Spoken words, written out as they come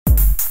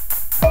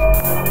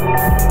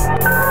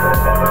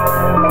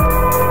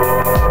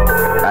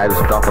As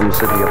Gotham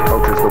City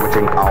approaches the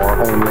witching hour,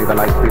 only the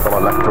night people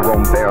are left to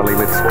roam barely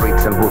lit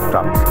streets and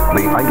rooftops.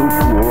 The idle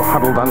poor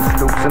huddled on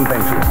stoops and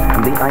benches,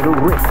 and the idle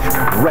rich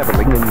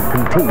reveling in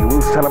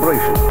continual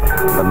celebration.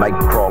 The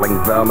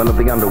night-crawling vermin of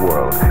the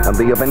underworld, and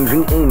the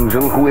avenging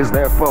angel who is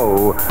their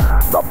foe,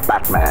 the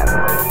Batman.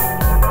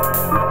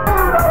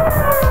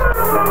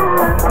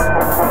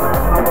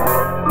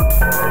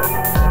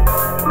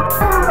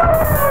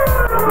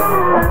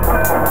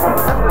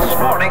 This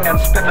morning at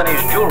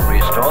Spiffany's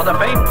jewelry store, the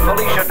famed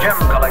Felicia gem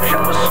collection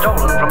was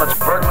stolen from its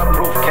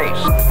burglar-proof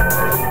case.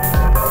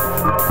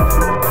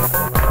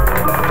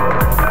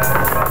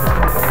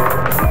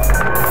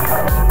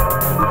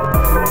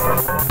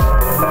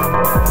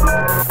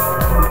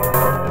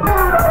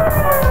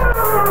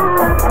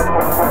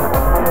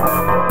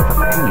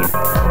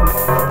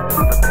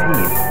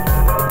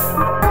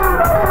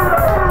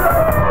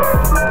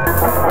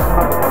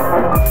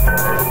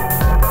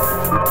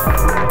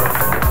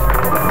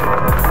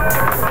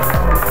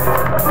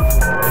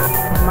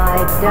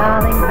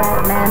 Darling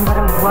Batman, what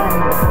a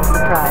wonderful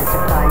surprise to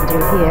find you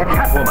here.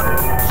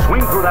 Catwoman,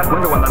 swing through that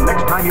window and the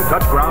next time you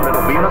touch ground,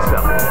 it'll be in a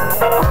cell.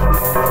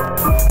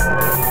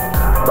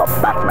 The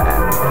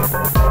Batman.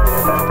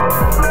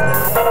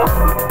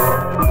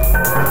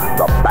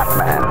 The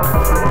Batman.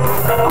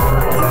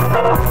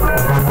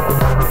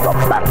 The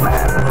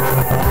Batman.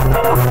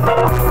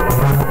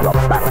 The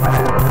Batman.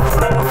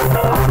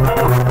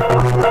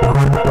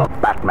 The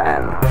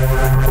Batman.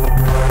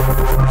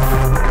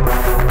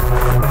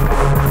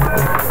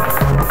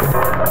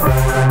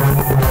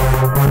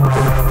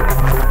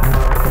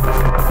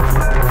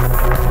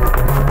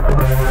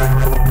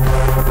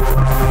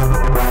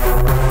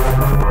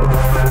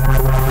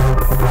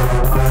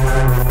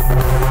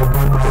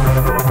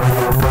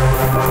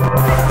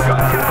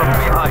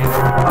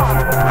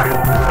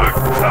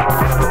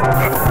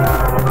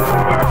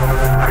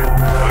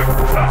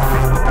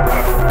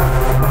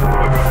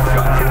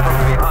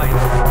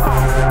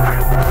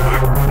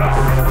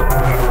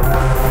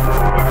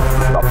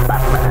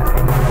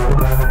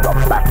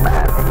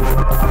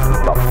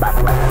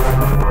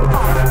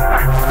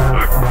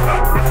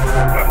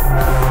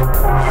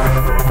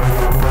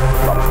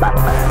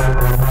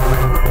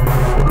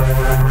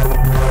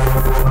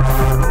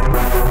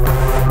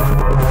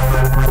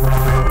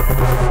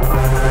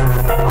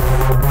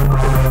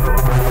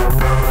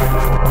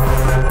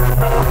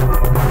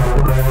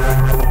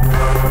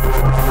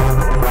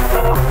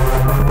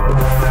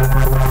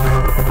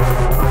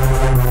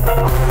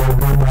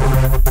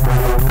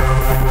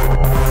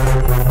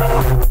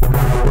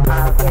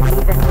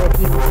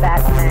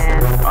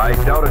 I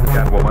doubt it,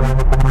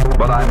 Catwoman,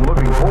 but I'm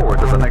looking forward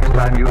to the next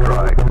time you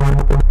try.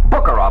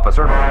 Booker,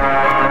 officer.